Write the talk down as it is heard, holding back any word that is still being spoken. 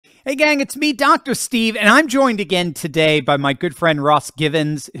Hey gang, it's me, Dr. Steve, and I'm joined again today by my good friend Ross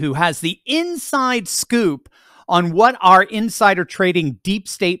Givens, who has the inside scoop on what our insider trading deep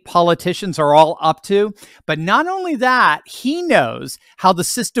state politicians are all up to. But not only that, he knows how the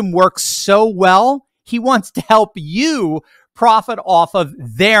system works so well, he wants to help you profit off of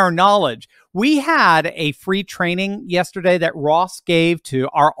their knowledge. We had a free training yesterday that Ross gave to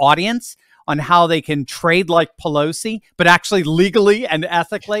our audience on how they can trade like Pelosi, but actually legally and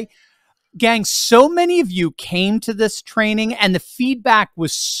ethically. Gang, so many of you came to this training and the feedback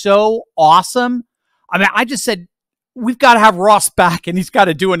was so awesome. I mean, I just said, we've got to have Ross back and he's got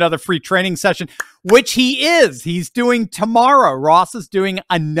to do another free training session, which he is. He's doing tomorrow. Ross is doing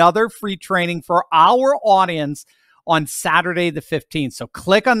another free training for our audience on Saturday the 15th. So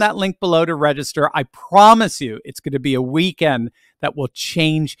click on that link below to register. I promise you, it's going to be a weekend that will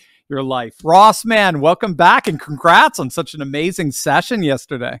change your life. Ross, man, welcome back and congrats on such an amazing session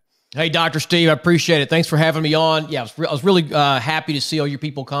yesterday. Hey, Dr. Steve, I appreciate it. Thanks for having me on. Yeah, I was really happy to see all your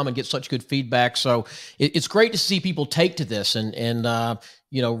people come and get such good feedback. So it's great to see people take to this and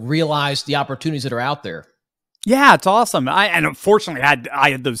you know, realize the opportunities that are out there. Yeah, it's awesome. And unfortunately,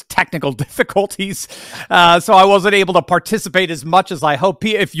 I had those technical difficulties, so I wasn't able to participate as much as I hope.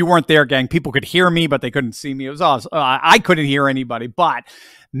 If you weren't there, gang, people could hear me, but they couldn't see me. It was awesome. I couldn't hear anybody, but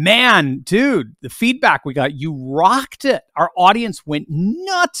man, dude, the feedback we got, you rocked it. Our audience went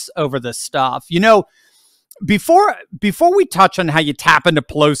nuts over this stuff. You know, before we touch on how you tap into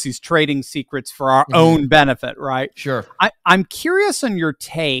Pelosi's trading secrets for our own benefit, right? Sure. I'm curious on your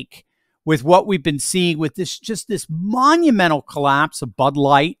take with what we've been seeing with this monumental collapse of Bud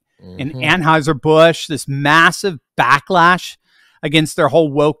Light and Anheuser-Busch, this massive backlash against their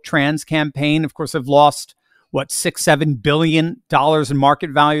whole woke trans campaign. Of course, they've lost, what, $6-7 billion in market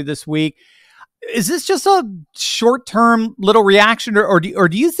value this week. Is this just a short-term little reaction, or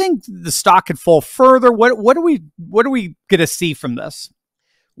do you think the stock could fall further? What are we going to see from this?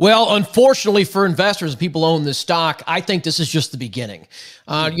 Well, unfortunately for investors and people own this stock, I think this is just the beginning.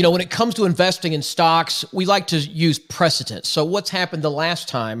 You know, when it comes to investing in stocks, we like to use precedent. So what's happened the last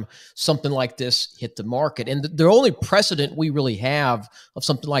time something like this hit the market? And the only precedent we really have of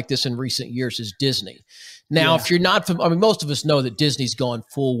something like this in recent years is Disney. Now, if you're not familiar, I mean, most of us know that Disney's gone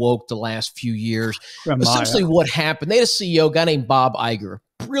full woke the last few years. Essentially what happened, they had a CEO, a guy named Bob Iger.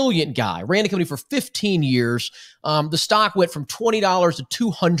 Brilliant guy, ran the company for 15 years. The stock went from $20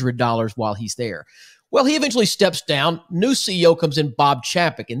 to $200 while he's there. Well, he eventually steps down. New CEO comes in, Bob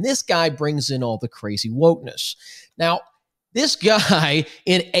Chapek, and this guy brings in all the crazy wokeness. Now, this guy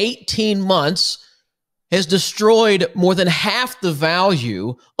in 18 months has destroyed more than half the value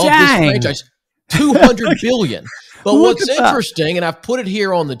of this franchise, $200 billion. But what's interesting, and I've put it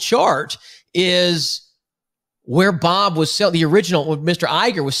here on the chart, is where Bob was selling, the original, when Mr.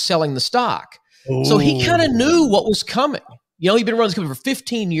 Iger was selling the stock. Ooh. So he kind of knew what was coming. You know, he'd been running this company for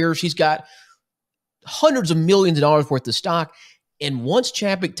 15 years. He's got hundreds of millions of dollars worth of stock. And once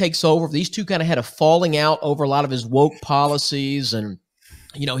Chapek takes over, these two kind of had a falling out over a lot of his woke policies. And,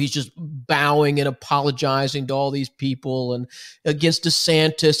 you know, he's just bowing and apologizing to all these people and against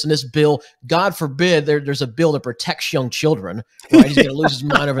DeSantis and this bill. God forbid there's a bill that protects young children. Right? He's going to lose his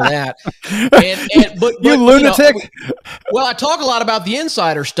mind over that. But you lunatic. You know, well, I talk a lot about the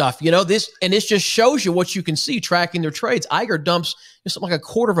insider stuff, you know, this just shows you what you can see tracking their trades. Iger dumps something like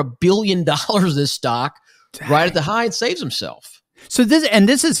 $250 million of this stock right at the high and saves himself. So this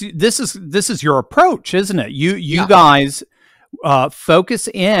is your approach, isn't it? You guys focus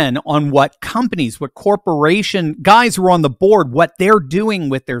in on what companies, what corporation guys who are on the board, what they're doing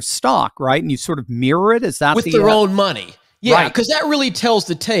with their stock, right? And you sort of mirror it. Is that with their own money? Yeah, because that really tells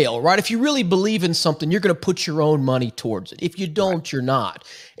the tale, right? If you really believe in something, you're going to put your own money towards it. If you don't, you're not.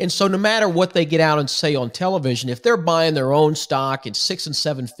 And so no matter what they get out and say on television, if they're buying their own stock in 6- and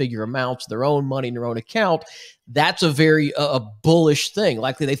 7-figure amounts, their own money in their own account, that's a very bullish thing.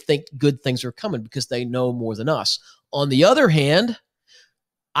 Likely they think good things are coming because they know more than us. On the other hand,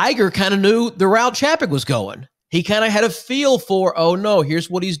 Iger kind of knew the route Chapek was going. He kind of had a feel for, oh no, here's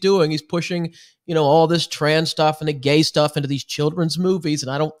what he's doing. He's pushing, you know, all this trans stuff and the gay stuff into these children's movies.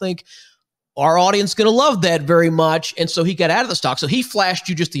 And I don't think our audience is going to love that very much. And so he got out of the stock. So he flashed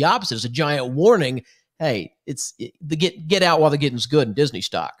you just the opposite. It's a giant warning. Hey, get out while the getting's good in Disney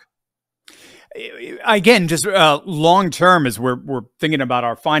stock. Again, just long term, as we're thinking about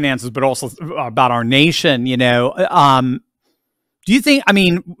our finances, but also about our nation, you know, do you think, I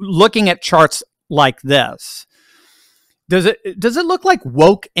mean, looking at charts like this, does it look like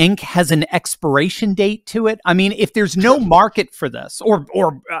Woke Inc. has an expiration date to it? I mean, if there's no market for this, or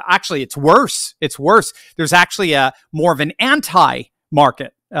actually it's worse. There's actually more of an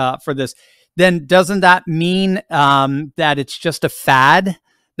anti-market for this, then doesn't that mean that it's just a fad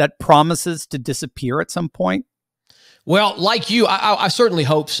that promises to disappear at some point? Well, like you, I certainly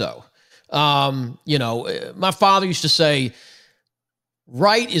hope so. You know, my father used to say,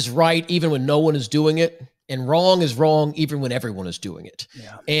 right is right even when no one is doing it, and wrong is wrong even when everyone is doing it.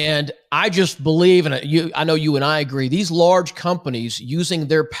 Yeah. And I just believe, and I know you and I agree, these large companies using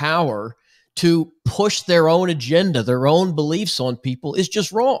their power to push their own agenda, their own beliefs on people is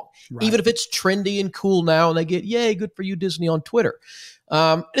just wrong. Right. Even if it's trendy and cool now and they get, yay, good for you, Disney, on Twitter.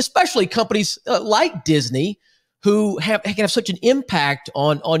 Especially companies like Disney who can have such an impact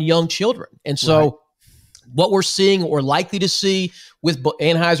on young children. And so what we're seeing or likely to see with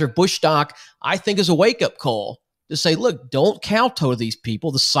Anheuser-Busch stock, I think is a wake-up call to say, look, don't kowtow to these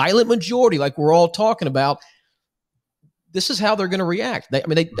people. The silent majority, like we're all talking about, this is how they're going to react. They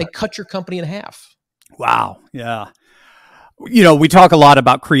cut your company in half. Wow. Yeah. You know, we talk a lot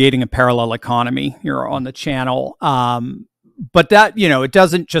about creating a parallel economy here on the channel. But that, you know, it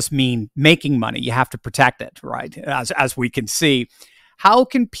doesn't just mean making money. You have to protect it, right? As we can see. How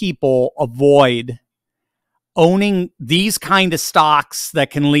can people avoid owning these kind of stocks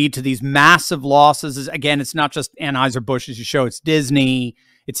that can lead to these massive losses? Again, it's not just Anheuser-Busch, as you show, it's Disney,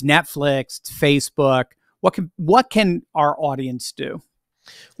 it's Netflix, it's Facebook. What can our audience do?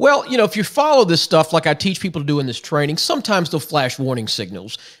 Well, you know, if you follow this stuff like I teach people to do in this training, sometimes they'll flash warning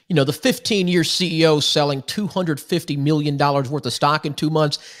signals. You know, the 15-year CEO selling $250 million worth of stock in 2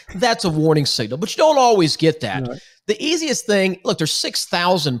 months, that's a warning signal, but you don't always get that. Right. The easiest thing, look, there's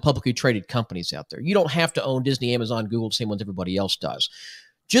 6,000 publicly traded companies out there. You don't have to own Disney, Amazon, Google, the same ones everybody else does.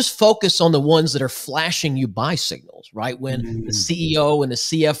 Just focus on the ones that are flashing you buy signals, right? When the CEO and the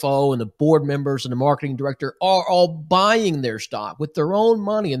CFO and the board members and the marketing director are all buying their stock with their own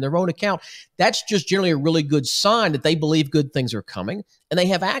money in their own account, that's just generally a really good sign that they believe good things are coming and they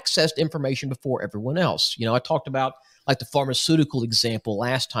have access to information before everyone else. You know, I talked about like the pharmaceutical example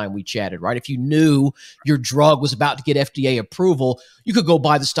last time we chatted, right? If you knew your drug was about to get FDA approval, you could go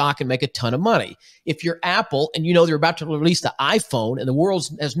buy the stock and make a ton of money. If you're Apple and you know they're about to release the iPhone and the world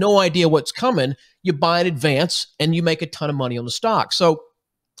has no idea what's coming, you buy in advance and you make a ton of money on the stock. So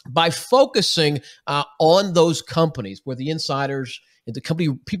by focusing on those companies where the insiders, the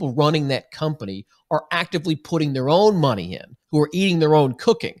company, people running that company are actively putting their own money in, who are eating their own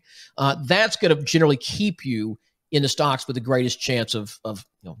cooking, that's going to generally keep you in the stocks with the greatest chance of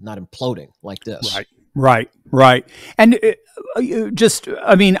not imploding like this. Right. And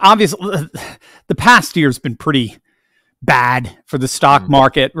I mean, obviously, the past year's been pretty bad for the stock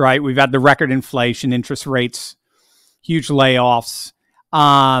market, right? We've had the record inflation, interest rates, huge layoffs.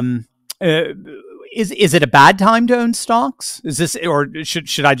 Is it a bad time to own stocks? Is this, or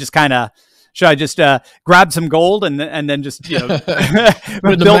should I just grab some gold and then just, build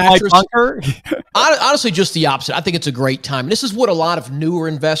my bunker? Honestly, just the opposite. I think it's a great time. This is what a lot of newer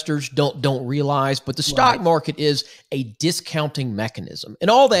investors don't realize, but the stock market is a discounting mechanism. And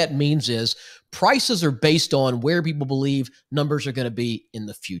all that means is prices are based on where people believe numbers are going to be in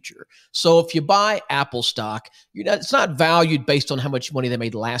the future. So if you buy Apple stock, it's not valued based on how much money they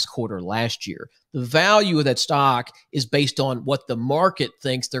made last quarter or last year. The value of that stock is based on what the market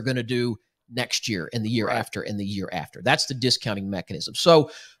thinks they're going to do next year and the year after and the year after. That's the discounting mechanism.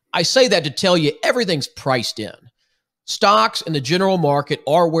 So I say that to tell you everything's priced in. Stocks in the general market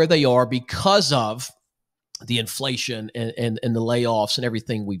are where they are because of the inflation and the layoffs and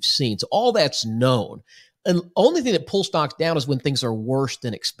everything we've seen. So all that's known. And the only thing that pulls stocks down is when things are worse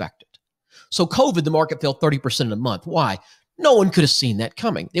than expected. So COVID, the market fell 30% in a month. Why? No one could have seen that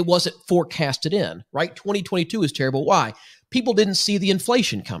coming. It wasn't forecasted in, right? 2022 is terrible. Why? People didn't see the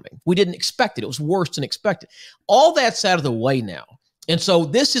inflation coming. We didn't expect it. It was worse than expected. All that's out of the way now. And so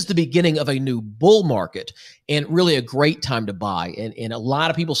this is the beginning of a new bull market and really a great time to buy. And a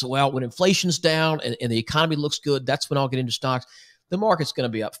lot of people say, well, when inflation's down and the economy looks good, that's when I'll get into stocks. The market's going to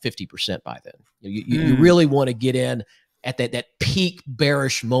be up 50% by then. You really want to get in at that peak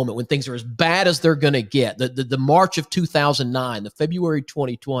bearish moment when things are as bad as they're going to get. The March of 2009, the February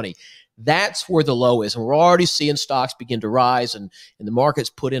 2020, that's where the low is. And we're already seeing stocks begin to rise and the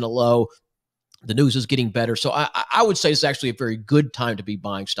market's put in a low. The news is getting better. So I would say it's actually a very good time to be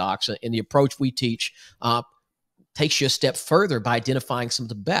buying stocks. And the approach we teach takes you a step further by identifying some of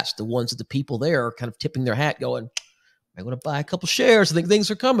the best, the ones that the people there are kind of tipping their hat going, I want to buy a couple shares. I think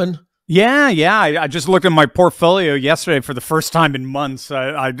things are coming. Yeah, yeah. I just looked at my portfolio yesterday for the first time in months.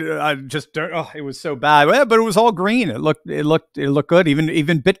 I just it was so bad, but it was all green. It looked good.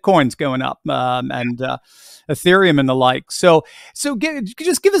 Even Bitcoin's going up, and Ethereum and the like. So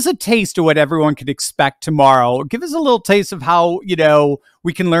just give us a taste of what everyone could expect tomorrow. Give us a little taste of how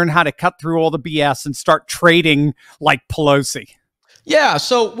we can learn how to cut through all the BS and start trading like Pelosi. Yeah,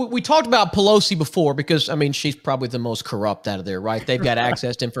 so we talked about Pelosi before because, I mean, she's probably the most corrupt out of there, right? They've got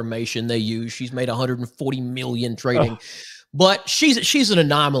access to information they use. She's made 140 million trading. But she's an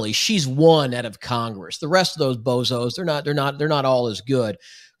anomaly. She's one out of Congress. The rest of those bozos, they're not all as good.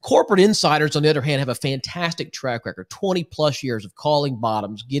 Corporate insiders, on the other hand, have a fantastic track record, 20 plus years of calling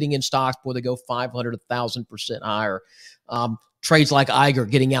bottoms, getting in stocks before they go 500, 1,000% higher. Trades like Iger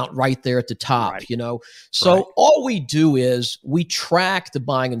getting out right there at the top, right. So all we do is we track the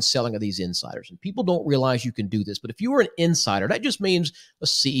buying and selling of these insiders. And people don't realize you can do this. But if you were an insider, that just means a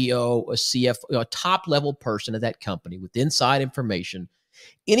CEO, a CFO, a top-level person of that company with inside information.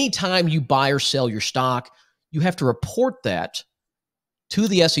 Anytime you buy or sell your stock, you have to report that to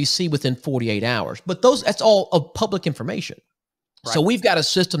the SEC within 48 hours. But that's all of public information. Right. So we've got a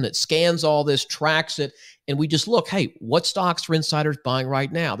system that scans all this, tracks it, and we just look, hey, what stocks are insiders buying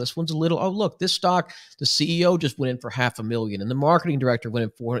right now? This one's a little, oh, look, this stock, the CEO just went in for $500,000 and the marketing director went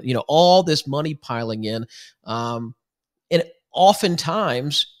in for, all this money piling in. And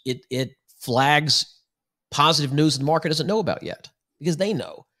oftentimes it flags positive news the market doesn't know about yet because they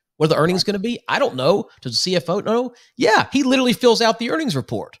know. What are the earnings going to be? I don't know. Does the CFO know? Yeah, he literally fills out the earnings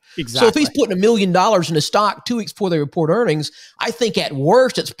report. Exactly. So if he's putting $1 million in a stock 2 weeks before they report earnings, I think at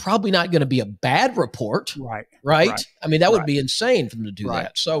worst it's probably not going to be a bad report. Right? I mean, that would be insane for them to do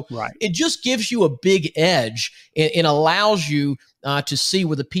that. So it just gives you a big edge and allows you to see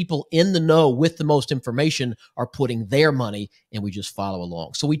where the people in the know with the most information are putting their money, and we just follow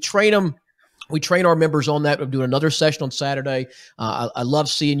along. So we train them. We train our members on that. We're doing another session on Saturday. I love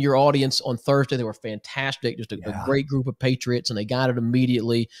seeing your audience on Thursday. They were fantastic. Just a great group of patriots, and they got it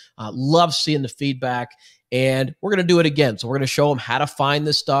immediately. Love seeing the feedback, and we're going to do it again. So we're going to show them how to find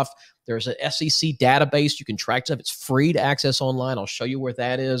this stuff. There's an SEC database. You can track stuff. It's free to access online. I'll show you where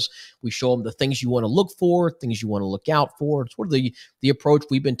that is. We show them the things you want to look for, things you want to look out for. It's sort of the approach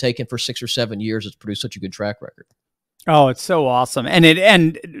we've been taking for 6 or 7 years. It's produced such a good track record. Oh, it's so awesome. And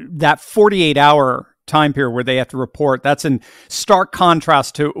that 48-hour time period where they have to report, that's in stark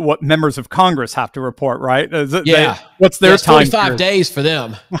contrast to what members of Congress have to report, right? What's their time 45 period? Days for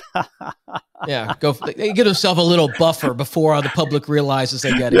them. They give themselves a little buffer before the public realizes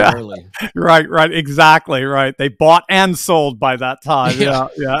they get it early. Right, exactly, right. They bought and sold by that time.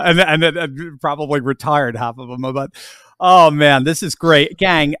 And probably retired, half of them. But oh man, this is great,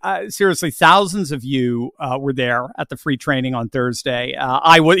 gang. Seriously, thousands of you were there at the free training on Thursday.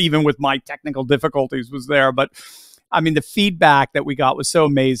 I was, even with my technical difficulties, was there. But I mean, the feedback that we got was so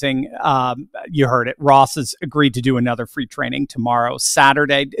amazing. You heard it. Ross has agreed to do another free training tomorrow,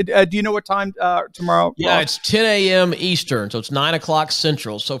 Saturday. Do you know what time tomorrow? Yeah, Ross? it's 10 a.m. Eastern, so it's 9 o'clock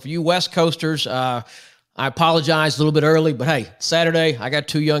Central. So for you West Coasters, I apologize a little bit early, but hey, Saturday, I got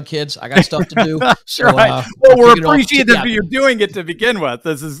 2 young kids. I got stuff to do. So, well, we're appreciative that you're doing it to begin with.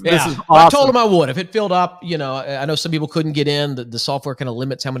 This is awesome. I told them I would. If it filled up, I know some people couldn't get in. The software kind of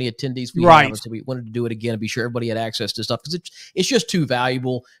limits how many attendees we have. So we wanted to do it again and be sure everybody had access to stuff because it's just too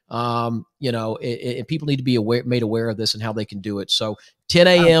valuable. And people need to be made aware of this and how they can do it. So 10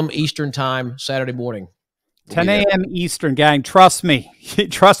 a.m. Eastern time, Saturday morning. 10 a.m. Eastern, gang. Trust me.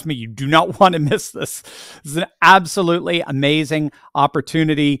 Trust me. You do not want to miss this. This is an absolutely amazing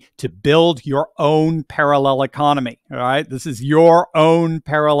opportunity to build your own parallel economy. All right. This is your own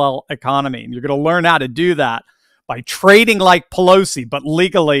parallel economy. And you're going to learn how to do that by trading like Pelosi, but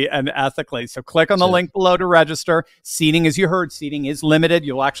legally and ethically. So click on the link below to register. Seating, as you heard, seating is limited.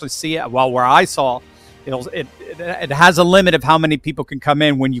 You'll actually see it. Well, where I saw it has a limit of how many people can come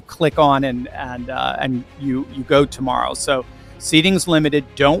in when you click on and you go tomorrow. So seating's limited.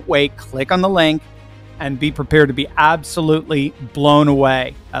 Don't wait. Click on the link and be prepared to be absolutely blown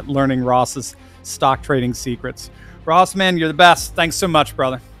away at learning Ross's stock trading secrets. Ross, man, you're the best. Thanks so much,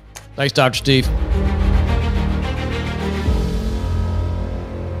 brother. Thanks, Dr. Steve.